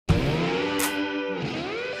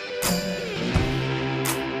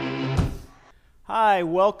Hi,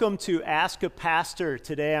 welcome to Ask a Pastor.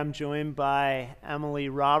 Today I'm joined by Emily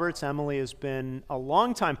Roberts. Emily has been a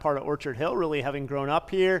longtime part of Orchard Hill, really having grown up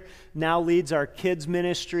here. Now leads our kids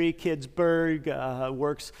ministry, Kidsburg,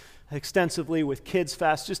 works extensively with Kids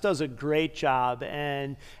Fest, just does a great job.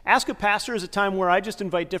 And Ask a Pastor is a time where I just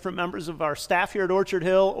invite different members of our staff here at Orchard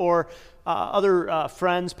Hill or other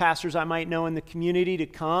friends, pastors I might know in the community to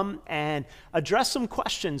come and address some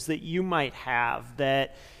questions that you might have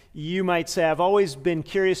that you might say, I've always been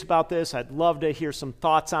curious about this. I'd love to hear some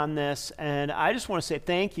thoughts on this. And I just want to say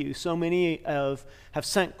thank you. So many have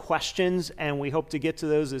sent questions, and we hope to get to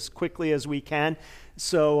those as quickly as we can.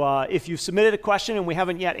 So if you've submitted a question and we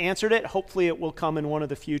haven't yet answered it, hopefully it will come in one of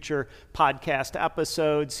the future podcast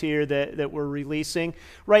episodes here that we're releasing.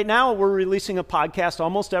 Right now, we're releasing a podcast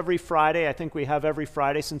almost every Friday. I think we have every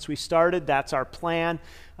Friday since we started. That's our plan.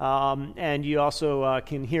 And you also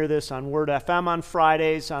can hear this on Word FM on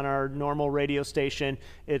Fridays on our normal radio station.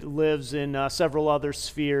 It lives in several other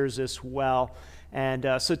spheres as well. And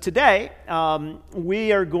so today,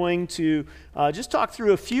 we are going to just talk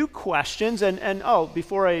through a few questions. And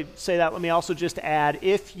before I say that, let me also just add,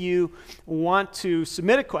 if you want to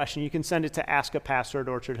submit a question, you can send it to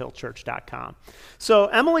askapastor@orchardhillchurch.com. So,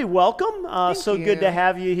 Emily, welcome. So good to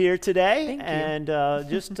have you here today. Thank you. And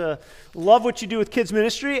just love what you do with kids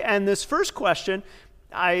ministry. And this first question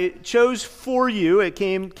I chose for you. It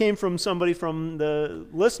came from somebody from the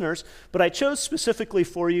listeners, but I chose specifically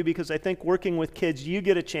for you because I think working with kids, you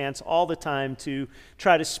get a chance all the time to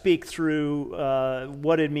try to speak through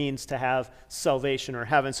what it means to have salvation or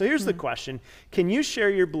heaven. So here's the question. Can you share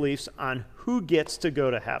your beliefs on who gets to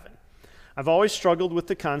go to heaven? I've always struggled with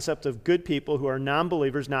the concept of good people who are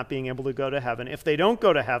non-believers not being able to go to heaven. If they don't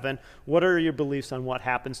go to heaven, what are your beliefs on what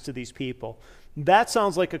happens to these people? That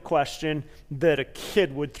sounds like a question that a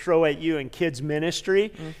kid would throw at you in kids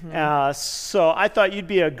ministry. So I thought you'd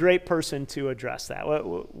be a great person to address that.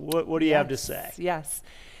 What do you have to say? Yes.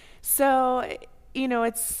 So,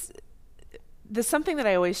 it's something that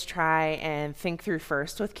I always try and think through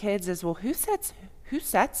first with kids is, well, who sets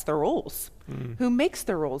the rules? Who makes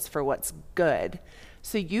the rules for what's good?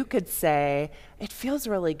 So you could say, it feels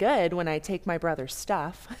really good when I take my brother's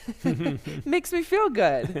stuff. Makes me feel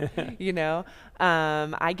good.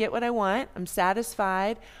 I get what I want. I'm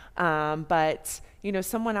satisfied. But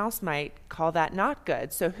someone else might call that not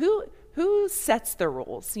good. So who sets the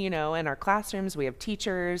rules? In our classrooms, we have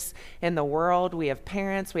teachers. In the world, we have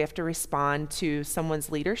parents. We have to respond to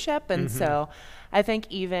someone's leadership. And so I think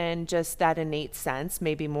even just that innate sense,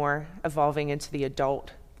 maybe more evolving into the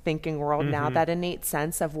adult thinking world now, that innate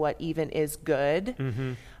sense of what even is good,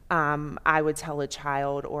 I would tell a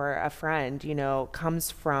child or a friend, comes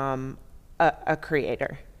from a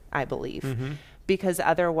creator, I believe. Because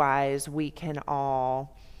otherwise we can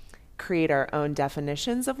all create our own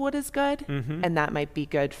definitions of what is good, and that might be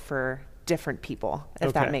good for different people,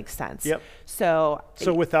 if that makes sense. Yep. So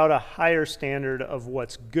without a higher standard of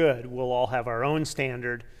what's good, we'll all have our own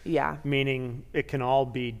standard. Yeah. Meaning it can all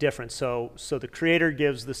be different. So the Creator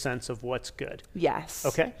gives the sense of what's good. Yes.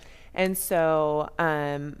 Okay. And so,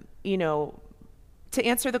 to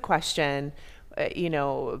answer the question,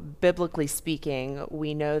 biblically speaking,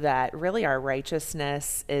 we know that really our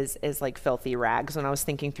righteousness is like filthy rags. When I was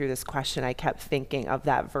thinking through this question, I kept thinking of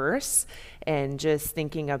that verse and just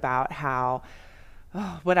thinking about how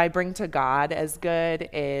what I bring to God as good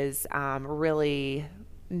is really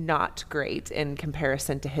not great in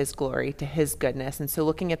comparison to his glory, to his goodness. And so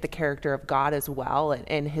looking at the character of God as well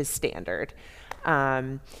and his standard.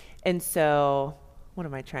 And so what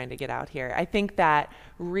am I trying to get out here? I think that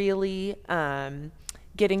really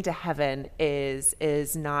getting to heaven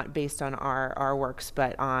is not based on our works,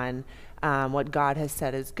 but on what God has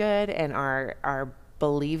said is good and our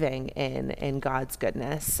believing in God's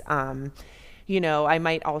goodness. I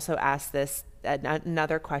might also ask this.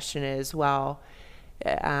 Another question is,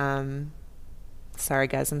 sorry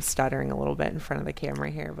guys, I'm stuttering a little bit in front of the camera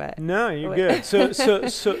here, but no, you're good.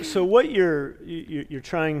 So what you're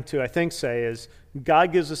trying to, I think, say is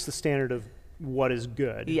God gives us the standard of what is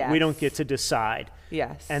good. Yes. We don't get to decide.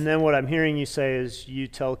 Yes. And then what I'm hearing you say is you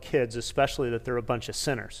tell kids, especially, that they're a bunch of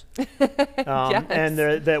sinners. Yes. And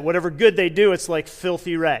that whatever good they do, it's like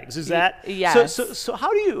filthy rags. Is that? Yes. So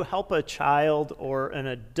how do you help a child or an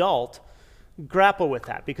adult grapple with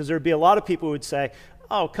that? Because there'd be a lot of people who would say,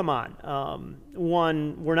 oh, come on.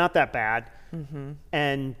 One, we're not that bad.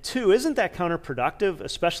 And two, isn't that counterproductive,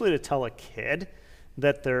 especially to tell a kid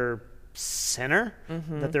that they're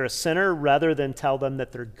that they're a sinner, rather than tell them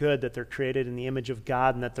that they're good, that they're created in the image of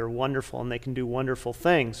God, and that they're wonderful and they can do wonderful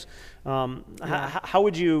things? How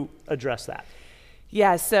would you address that?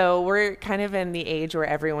 Yeah, so we're kind of in the age where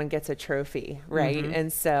everyone gets a trophy, right?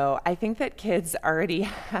 And so I think that kids already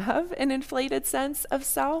have an inflated sense of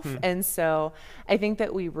self. And so I think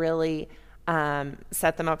that we really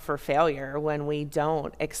set them up for failure when we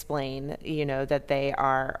don't explain, that they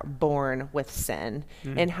are born with sin.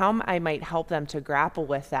 And how I might help them to grapple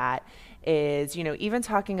with that is, even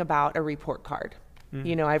talking about a report card.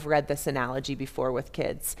 I've read this analogy before with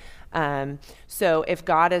kids. So if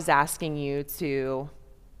God is asking you to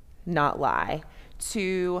not lie,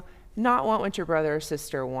 to not want what your brother or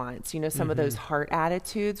sister wants, some of those heart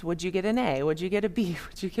attitudes, would you get an A? Would you get a B?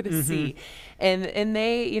 Would you get a C? And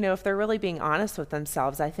they, if they're really being honest with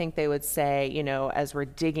themselves, I think they would say, as we're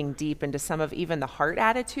digging deep into some of even the heart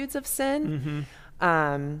attitudes of sin,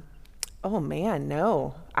 oh man,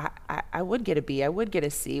 no, I would get a B. I would get a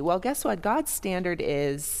C. Well, guess what? God's standard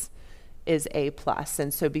is A+.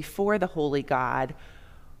 And so before the holy God,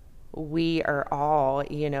 we are all,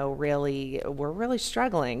 we're really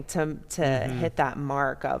struggling to hit that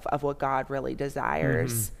mark of what God really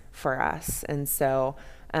desires for us. And so,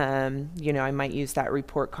 I might use that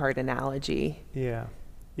report card analogy. Yeah.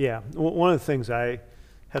 Yeah. One of the things I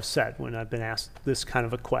have said when I've been asked this kind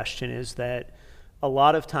of a question is that a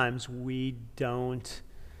lot of times we don't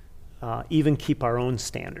even keep our own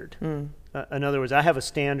standard. In other words, I have a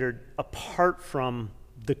standard apart from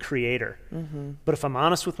the Creator. But if I'm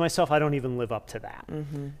honest with myself, I don't even live up to that.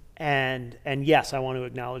 And yes, I want to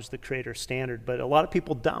acknowledge the Creator's standard, but a lot of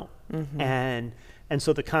people don't. And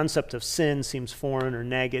so the concept of sin seems foreign or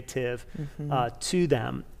negative to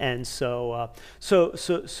them. And so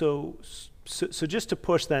just to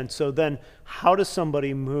push then, so then how does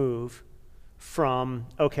somebody move from,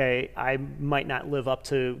 okay, I might not live up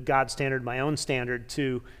to God's standard, my own standard,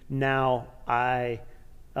 to now I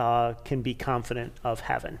can be confident of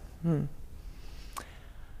heaven?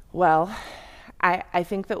 Well, I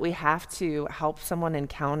think that we have to help someone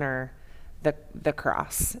encounter the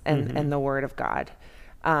cross and the Word of God.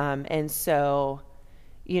 And so,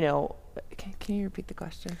 can you repeat the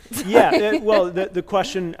question? Yeah, well, the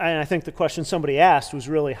question, and I think the question somebody asked was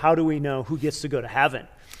really, how do we know who gets to go to heaven?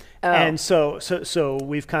 Oh. And so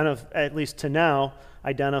we've kind of, at least to now,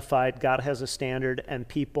 identified God has a standard and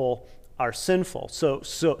people are sinful. So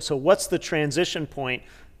what's the transition point?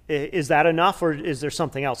 Is that enough, or is there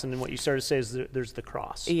something else? And then what you started to say is there's the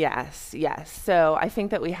cross. Yes. So I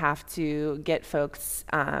think that we have to get folks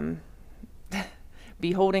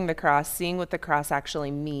beholding the cross, seeing what the cross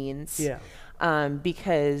actually means. Yeah.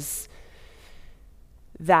 Because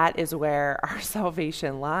that is where our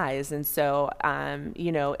salvation lies. And so,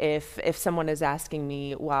 if someone is asking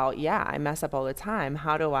me, well, yeah, I mess up all the time,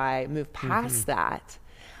 how do I move past that?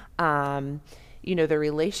 The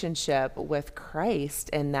relationship with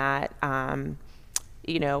Christ and that,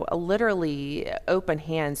 literally open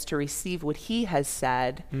hands to receive what he has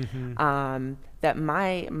said, that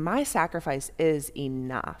my sacrifice is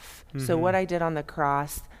enough. So what I did on the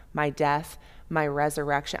cross, my death, my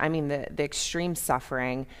resurrection, the extreme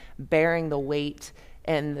suffering, bearing the weight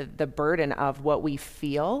and the burden of what we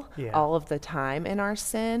feel all of the time in our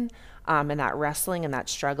sin, and that wrestling and that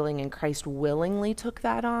struggling, and Christ willingly took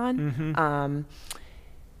that on,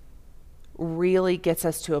 really gets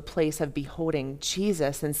us to a place of beholding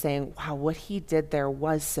Jesus and saying, wow, what he did there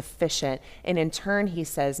was sufficient. And in turn, he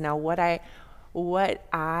says, now what I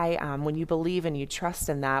when you believe and you trust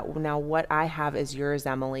in that, now what I have is yours,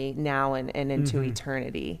 Emily, now and into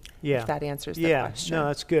eternity. Yeah. If that answers the question. No,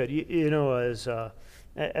 that's good.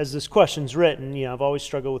 As this question's written, I've always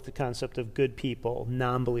struggled with the concept of good people,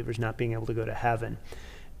 non-believers not being able to go to heaven.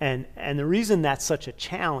 And the reason that's such a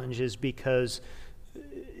challenge is because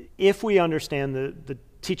if we understand the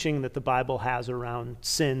teaching that the Bible has around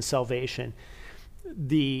sin, salvation,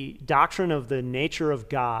 the doctrine of the nature of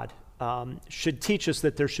God should teach us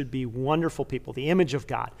that there should be wonderful people, the image of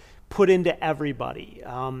God, put into everybody,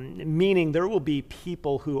 meaning there will be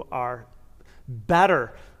people who are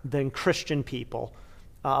better than Christian people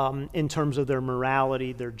in terms of their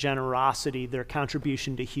morality, their generosity, their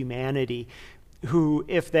contribution to humanity, who,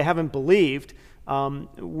 if they haven't believed,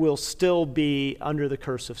 will still be under the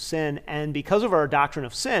curse of sin. And because of our doctrine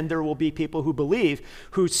of sin, there will be people who believe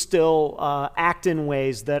who still act in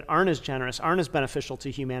ways that aren't as generous, aren't as beneficial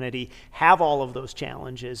to humanity, have all of those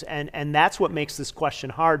challenges. And that's what makes this question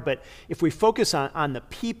hard. But if we focus on the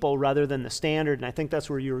people rather than the standard, and I think that's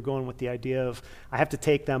where you were going with the idea of I have to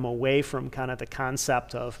take them away from kind of the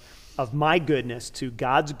concept of my goodness to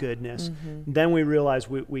God's goodness, then we realize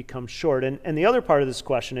we come short. And the other part of this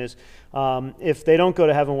question is, if they don't go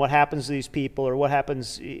to heaven, what happens to these people, or what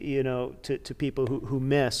happens, to people who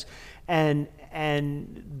miss? And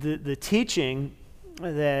the teaching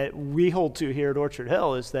that we hold to here at Orchard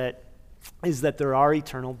Hill is that there are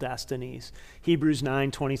eternal destinies. Hebrews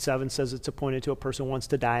 9:27 says it's appointed to a person once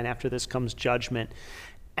to die, and after this comes judgment.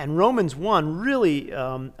 And Romans 1 really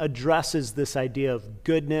addresses this idea of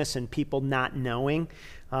goodness and people not knowing.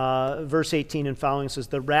 Verse 18 and following says,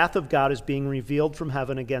 the wrath of God is being revealed from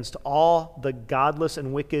heaven against all the godless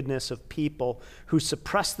and wickedness of people who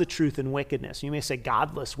suppress the truth in wickedness. You may say,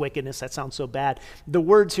 godless, wickedness, that sounds so bad. The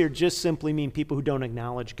words here just simply mean people who don't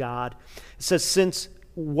acknowledge God. It says, since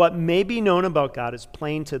what may be known about God is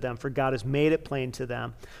plain to them, for God has made it plain to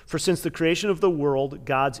them. For since the creation of the world,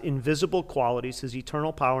 God's invisible qualities, his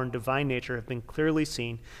eternal power and divine nature have been clearly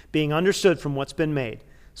seen, being understood from what's been made,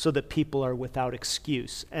 so that people are without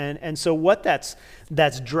excuse. And so what that's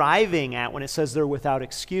driving at when it says they're without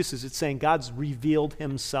excuses, it's saying God's revealed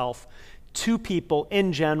himself to people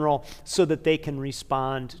in general so that they can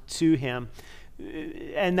respond to him.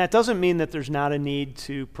 And that doesn't mean that there's not a need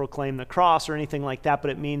to proclaim the cross or anything like that, but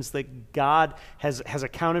it means that God has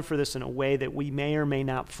accounted for this in a way that we may or may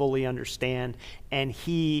not fully understand, and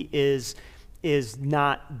he is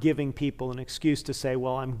not giving people an excuse to say,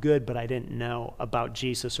 well, I'm good, but I didn't know about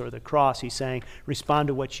Jesus or the cross. He's saying, respond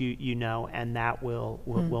to what you know, and that will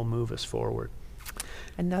move us forward.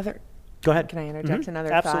 Go ahead. Can I interject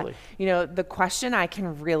another Absolutely. thought? The question I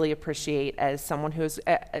can really appreciate as someone who's,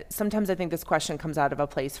 sometimes I think this question comes out of a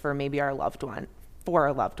place for maybe our loved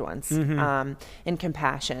ones, and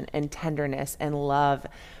compassion and tenderness and love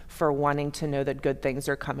for wanting to know that good things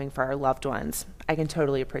are coming for our loved ones. I can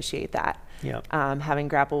totally appreciate that. Yep. Having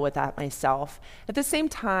grappled with that myself. At the same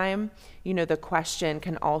time, the question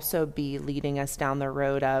can also be leading us down the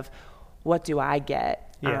road of, what do I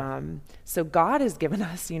get? Yeah. So God has given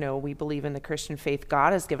us, we believe in the Christian faith,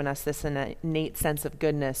 God has given us this innate sense of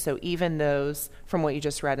goodness. So even those, from what you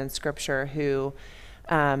just read in Scripture, who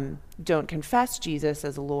don't confess Jesus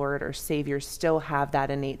as Lord or Savior still have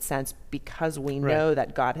that innate sense because we know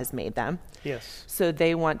that God has made them. Yes. So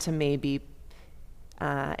they want to maybe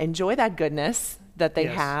enjoy that goodness that they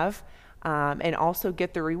have, and also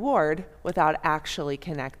get the reward without actually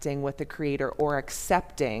connecting with the Creator or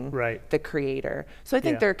accepting the Creator. So I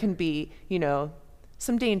think there can be,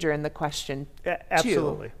 some danger in the question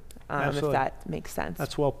Absolutely. too, Absolutely. if that makes sense.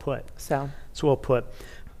 That's well put. It's well put.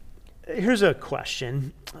 Here's a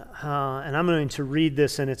question, and I'm going to read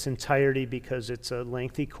this in its entirety because it's a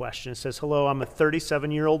lengthy question. It says, hello, I'm a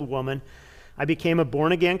 37-year-old woman. I became a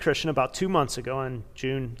born-again Christian about 2 months ago on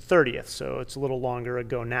June 30th, so it's a little longer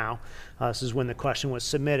ago now. This is when the question was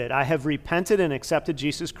submitted. I have repented and accepted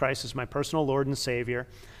Jesus Christ as my personal Lord and Savior.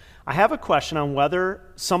 I have a question on whether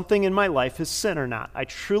something in my life is sin or not. I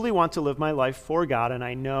truly want to live my life for God, and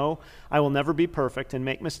I know I will never be perfect and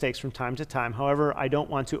make mistakes from time to time. However, I don't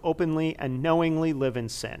want to openly and knowingly live in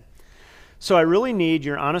sin. So I really need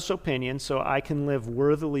your honest opinion so I can live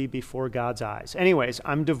worthily before God's eyes. Anyways,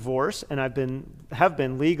 I'm divorced and have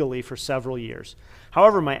been legally for several years.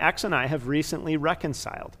 However, my ex and I have recently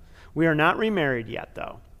reconciled. We are not remarried yet,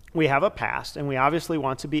 though. We have a past, and we obviously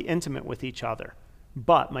want to be intimate with each other.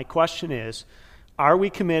 But my question is, are we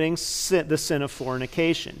committing the sin of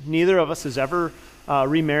fornication? Neither of us has ever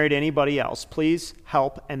remarried anybody else. Please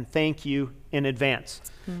help, and thank you in advance.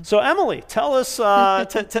 So Emily, tell us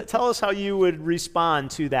tell us how you would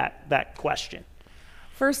respond to that question.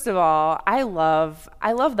 First of all, I love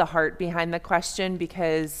the heart behind the question,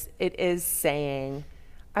 because it is saying,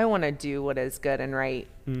 I want to do what is good and right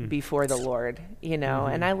before the Lord,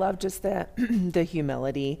 and I love just the the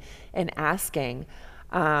humility and asking,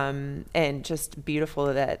 and just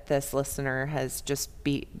beautiful that this listener has just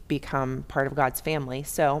become part of God's family.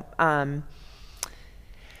 So,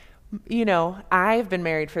 I've been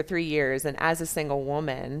married for 3 years, and as a single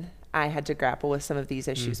woman, I had to grapple with some of these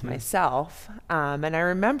issues myself. And I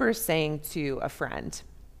remember saying to a friend,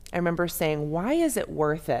 why is it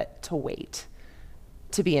worth it to wait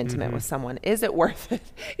to be intimate with someone? Is it worth it?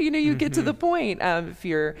 You get to the point if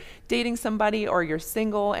you're dating somebody or you're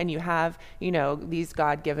single and you have, these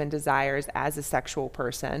God-given desires as a sexual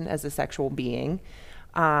person, as a sexual being.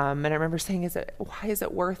 And I remember saying, why is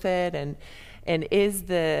it worth it? And is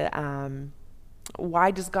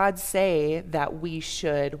why does God say that we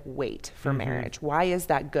should wait for marriage? Why is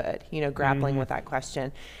that good? Grappling with that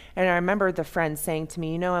question. And I remember the friend saying to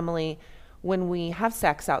me, Emily, when we have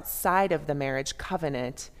sex outside of the marriage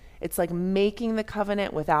covenant, it's like making the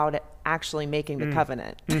covenant without actually making the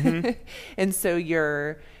covenant. And so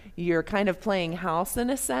you're kind of playing house in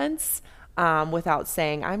a sense, without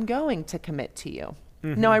saying, I'm going to commit to you.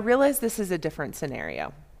 Now, I realize this is a different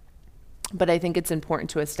scenario, but I think it's important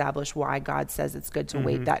to establish why God says it's good to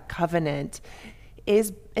wait. That covenant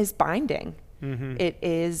is binding. It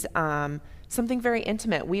is something very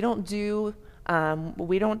intimate. We don't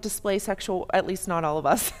display sexual, at least not all of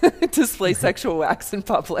us, display sexual acts in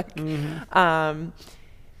public.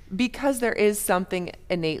 Because there is something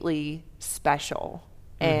innately special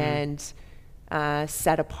and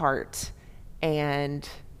set apart and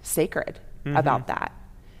sacred about that.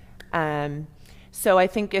 So I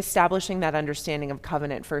think establishing that understanding of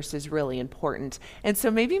covenant first is really important. And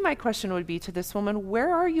so maybe my question would be to this woman,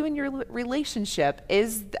 where are you in your relationship?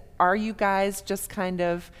 Are you guys just kind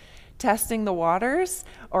of testing the waters,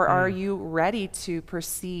 or are you ready to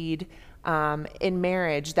proceed in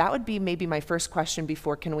marriage? That would be maybe my first question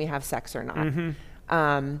before can we have sex or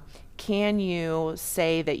not. Can you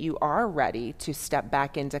say that you are ready to step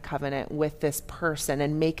back into covenant with this person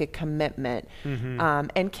and make a commitment?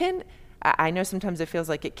 And I know sometimes it feels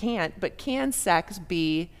like it can't, but can sex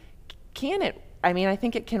can it? I mean, I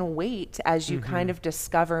think it can wait as you kind of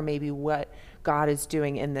discover maybe what God is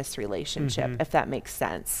doing in this relationship, if that makes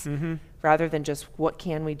sense, rather than just what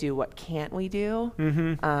can we do, what can't we do?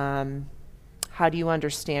 How do you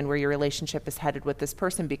understand where your relationship is headed with this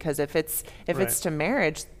person? Because if it's to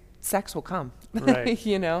marriage, sex will come,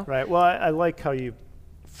 you know? Right. Well, I like how you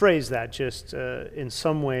phrase that. Just in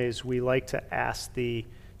some ways, we like to ask the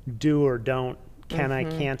do or don't, can I,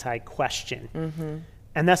 can't I question.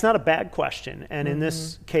 And that's not a bad question. And in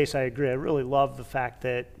this case, I agree. I really love the fact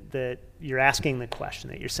that you're asking the question,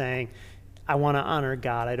 that you're saying, I want to honor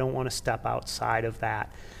God. I don't want to step outside of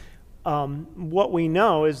that. What we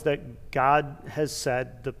know is that God has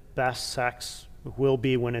said the best sex will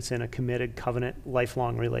be when it's in a committed, covenant,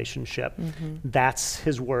 lifelong relationship. That's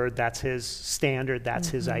his word. That's his standard. That's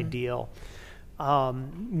his ideal.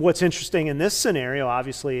 What's interesting in this scenario,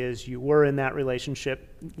 obviously, is you were in that relationship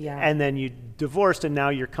and then you divorced and now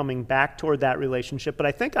you're coming back toward that relationship. But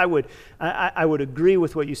I think I would agree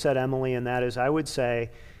with what you said, Emily, and that is I would say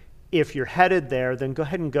if you're headed there, then go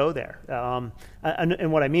ahead and go there.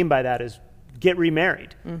 And what I mean by that is get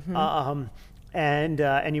remarried.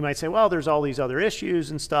 And you might say, well, there's all these other issues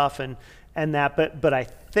and stuff and that, but I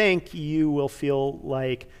think you will feel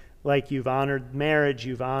like you've honored marriage,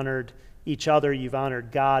 you've honored each other, you've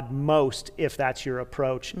honored God most if that's your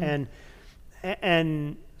approach.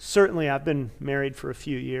 And certainly I've been married for a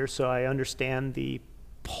few years, so I understand the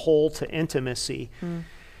pull to intimacy.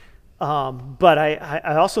 But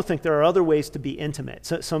I also think there are other ways to be intimate.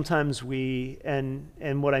 So sometimes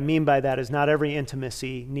and what I mean by that is not every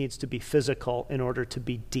intimacy needs to be physical in order to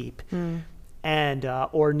be deep, and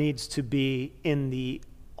or needs to be in the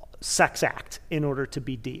sex act in order to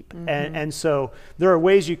be deep. And so there are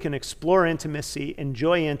ways you can explore intimacy,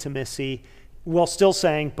 enjoy intimacy, while still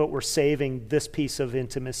saying, but we're saving this piece of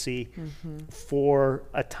intimacy for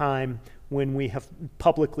a time when we have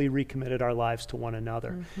publicly recommitted our lives to one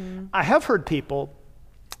another. I have heard people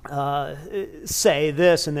say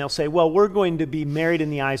this, and they'll say, well, we're going to be married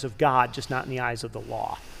in the eyes of God, just not in the eyes of the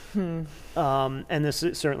law. And this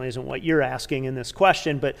certainly isn't what you're asking in this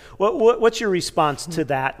question, but what's your response to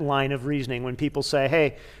that line of reasoning when people say,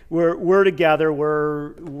 hey, we're together,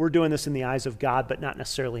 we're doing this in the eyes of God, but not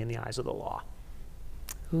necessarily in the eyes of the law?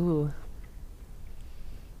 Ooh.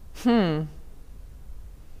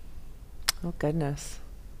 Oh, goodness.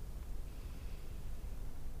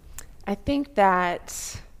 I think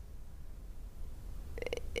that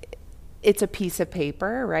it's a piece of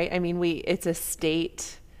paper, right? I mean, it's a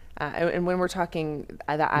state, and when we're talking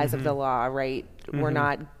the eyes of the law, right? We're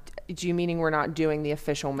not, meaning we're not doing the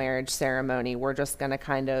official marriage ceremony. We're just going to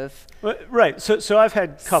kind of... Right. So I've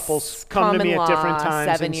had couples come to me at different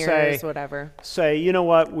times 7 and years, whatever. Say, you know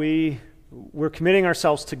what, we're committing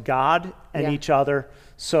ourselves to God and each other,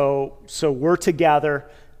 so we're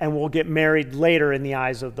together, and we'll get married later in the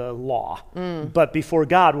eyes of the law. But before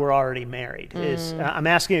God, we're already married. I'm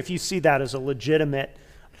asking if you see that as a legitimate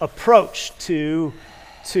approach to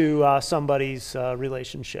somebody's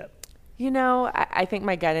relationship. You know, I think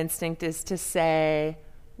my gut instinct is to say,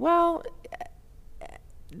 well,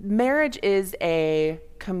 marriage is a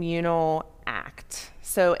communal act.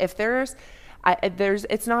 So if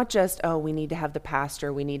it's not just, we need to have the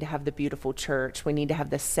pastor, we need to have the beautiful church, we need to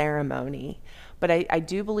have the ceremony. But I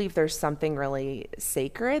do believe there's something really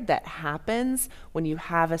sacred that happens when you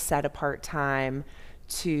have a set apart time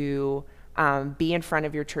to be in front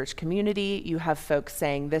of your church community. You have folks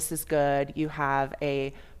saying, this is good. You have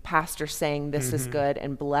a pastor saying this is good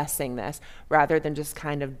and blessing this, rather than just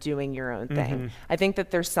kind of doing your own thing. I think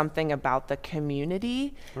that there's something about the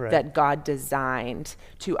community that God designed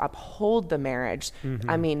to uphold the marriage.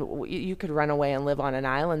 I mean, you could run away and live on an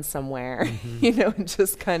island somewhere, and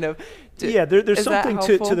just kind of... there's something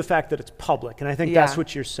to the fact that it's public. And I think that's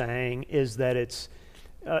what you're saying, is that it's,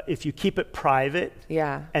 if you keep it private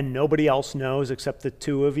and nobody else knows except the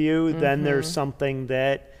two of you, then there's something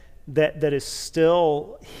that is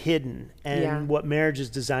still hidden. And what marriage is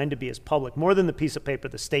designed to be is public, more than the piece of paper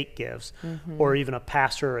the state gives or even a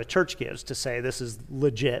pastor or a church gives to say this is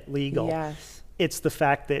legit, legal. It's the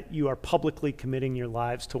fact that you are publicly committing your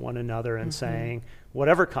lives to one another and saying,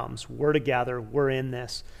 whatever comes, we're together, we're in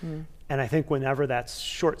this. And I think whenever that's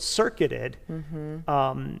short-circuited,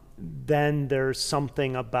 then there's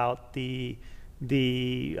something about the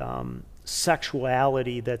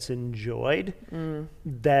sexuality that's enjoyed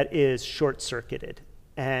that is short-circuited.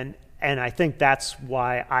 And I think that's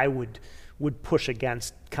why I would push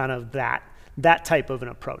against kind of that type of an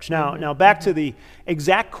approach. Now back to the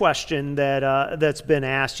exact question that's been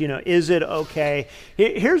asked, is it okay?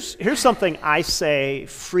 Here's something I say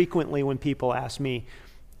frequently when people ask me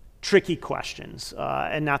tricky questions,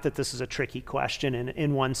 and not that this is a tricky question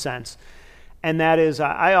in one sense. And that is,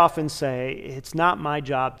 I often say, it's not my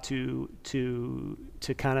job to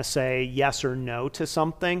kind of say yes or no to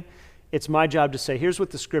something. It's my job to say, here's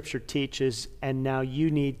what the Scripture teaches, and now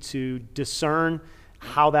you need to discern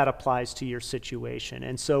how that applies to your situation.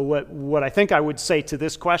 And so what I think I would say to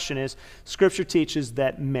this question is, Scripture teaches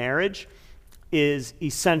that marriage is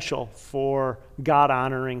essential for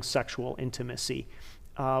God-honoring sexual intimacy.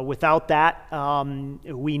 Without that,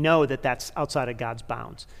 we know that that's outside of God's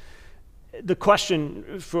bounds. The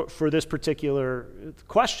question for this particular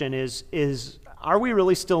question is are we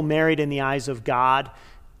really still married in the eyes of God?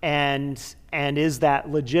 And is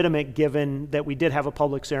that legitimate, given that we did have a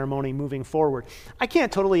public ceremony moving forward? I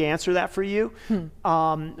can't totally answer that for you.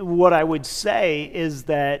 What I would say is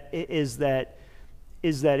that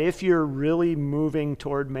if you're really moving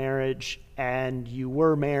toward marriage and you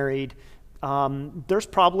were married, there's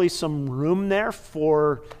probably some room there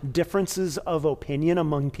for differences of opinion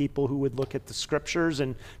among people who would look at the Scriptures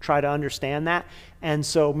and try to understand that. And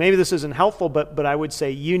so maybe this isn't helpful, but I would say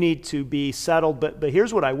you need to be settled. But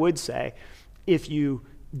here's what I would say. If you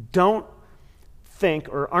don't think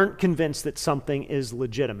or aren't convinced that something is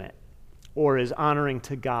legitimate or is honoring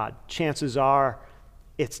to God, chances are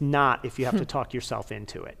it's not, if you have to talk yourself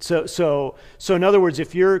into it. So in other words,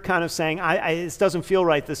 if you're kind of saying, this doesn't feel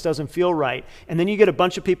right, this doesn't feel right, and then you get a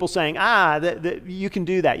bunch of people saying, you can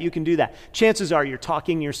do that, chances are you're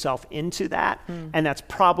talking yourself into that, and that's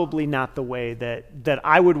probably not the way that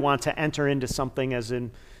I would want to enter into something as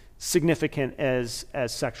significant as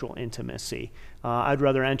sexual intimacy. I'd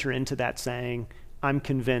rather enter into that saying, I'm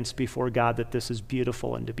convinced before God that this is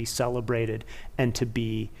beautiful and to be celebrated and to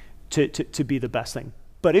be the best thing.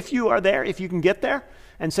 But if you are there, if you can get there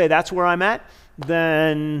and say that's where I'm at,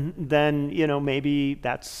 then maybe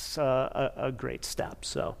that's a great step.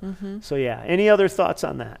 So yeah. Any other thoughts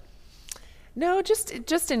on that? No,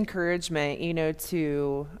 just encouragement.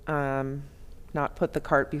 To not put the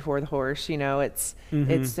cart before the horse. It's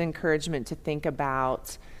encouragement to think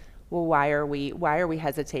about, well, why are we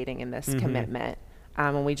hesitating in this commitment?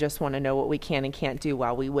 And we just want to know what we can and can't do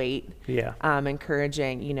while we wait.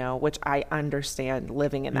 Encouraging, which I understand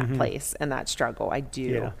living in that place and that struggle. I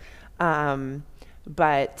do.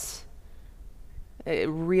 But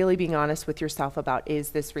really being honest with yourself about,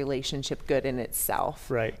 is this relationship good in itself?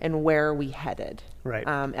 Right. And where are we headed? Right.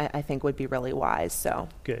 I think would be really wise. So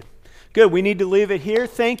Good. We need to leave it here.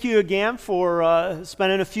 Thank you again for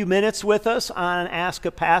spending a few minutes with us on Ask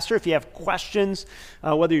a Pastor. If you have questions,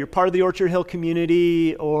 whether you're part of the Orchard Hill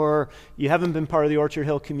community or you haven't been part of the Orchard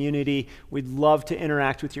Hill community, we'd love to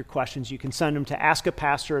interact with your questions. You can send them to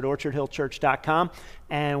askapastor@orchardhillchurch.com,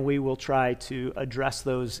 and we will try to address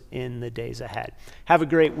those in the days ahead. Have a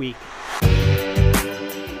great week.